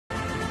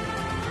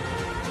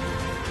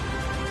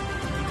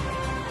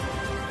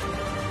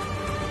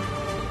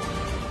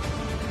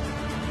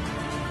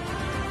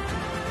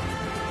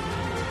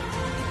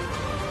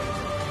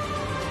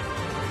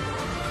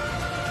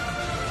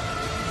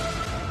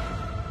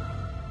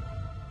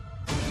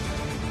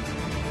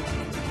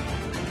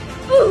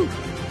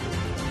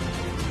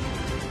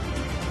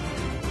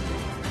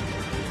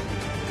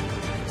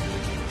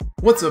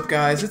What's up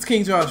guys, it's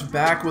King Josh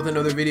back with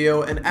another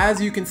video, and as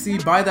you can see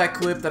by that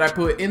clip that I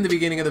put in the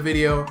beginning of the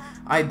video,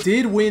 I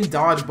did win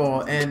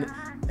Dodgeball, and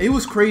it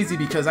was crazy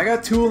because I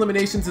got 2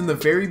 eliminations in the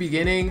very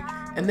beginning,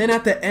 and then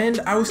at the end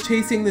I was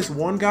chasing this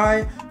one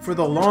guy for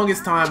the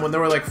longest time when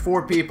there were like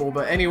 4 people.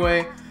 But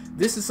anyway,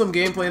 this is some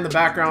gameplay in the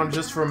background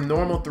just from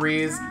normal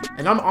 3s,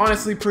 and I'm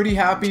honestly pretty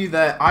happy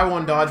that I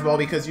won Dodgeball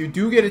because you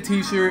do get a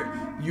t-shirt,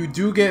 you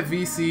do get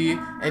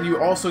VC, and you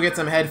also get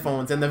some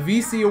headphones. And the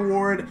VC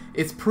award,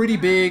 it's pretty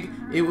big.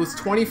 It was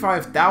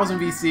 25,000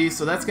 VC,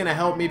 so that's gonna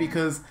help me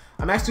because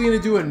I'm actually gonna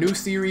do a new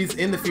series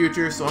in the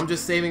future, so I'm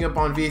just saving up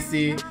on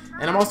VC,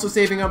 and I'm also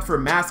saving up for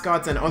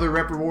mascots and other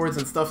rep rewards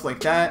and stuff like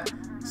that.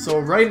 So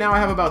right now I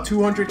have about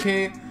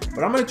 200k,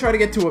 but I'm gonna try to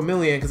get to 1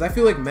 million because I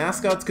feel like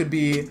mascots could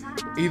be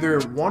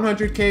either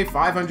 100k,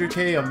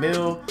 500k, a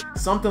mil,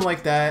 something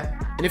like that.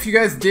 And if you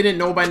guys didn't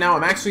know by now,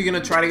 I'm actually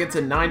gonna try to get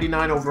to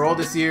 99 overall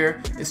this year.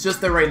 It's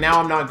just that right now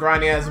I'm not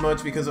grinding as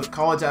much because of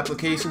college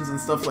applications and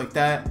stuff like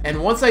that.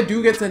 And once I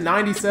do get to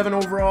 97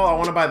 overall, I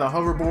want to buy the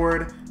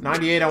hoverboard.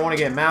 98, I want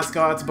to get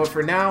mascots, but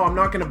for now I'm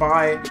not gonna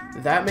buy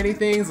that many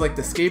things like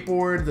the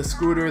skateboard, the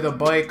scooter, the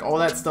bike, all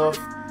that stuff.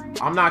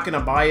 I'm not gonna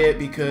buy it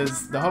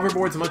because the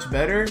hoverboard's much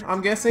better,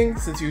 I'm guessing,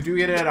 since you do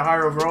get it at a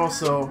higher overall.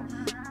 So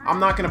I'm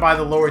not gonna buy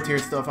the lower tier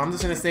stuff. I'm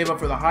just gonna save up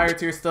for the higher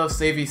tier stuff,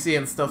 save VC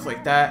and stuff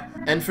like that.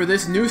 And for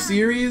this new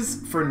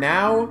series, for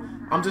now,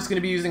 I'm just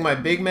gonna be using my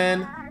big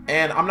men,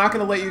 and I'm not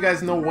gonna let you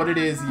guys know what it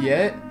is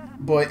yet,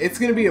 but it's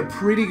gonna be a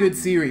pretty good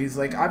series.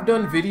 Like, I've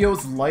done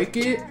videos like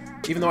it,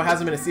 even though it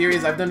hasn't been a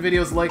series. I've done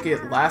videos like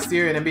it last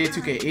year in NBA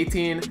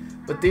 2K18,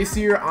 but this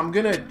year I'm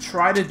gonna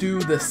try to do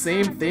the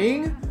same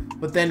thing,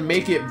 but then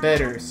make it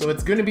better. So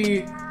it's gonna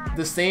be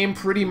the same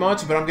pretty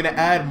much, but I'm gonna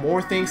add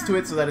more things to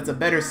it so that it's a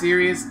better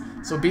series.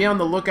 So be on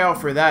the lookout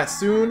for that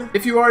soon.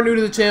 If you are new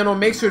to the channel,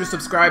 make sure to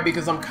subscribe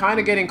because I'm kind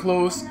of getting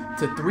close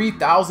to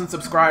 3,000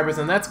 subscribers,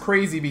 and that's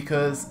crazy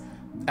because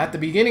at the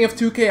beginning of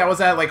 2K I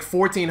was at like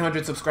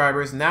 1,400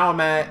 subscribers. Now I'm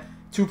at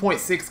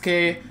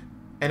 2.6k,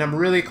 and I'm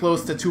really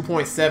close to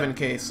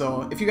 2.7k.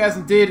 So if you guys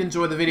did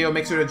enjoy the video,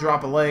 make sure to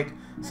drop a like,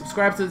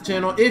 subscribe to the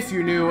channel if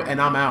you're new, and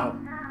I'm out.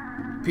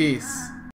 Peace.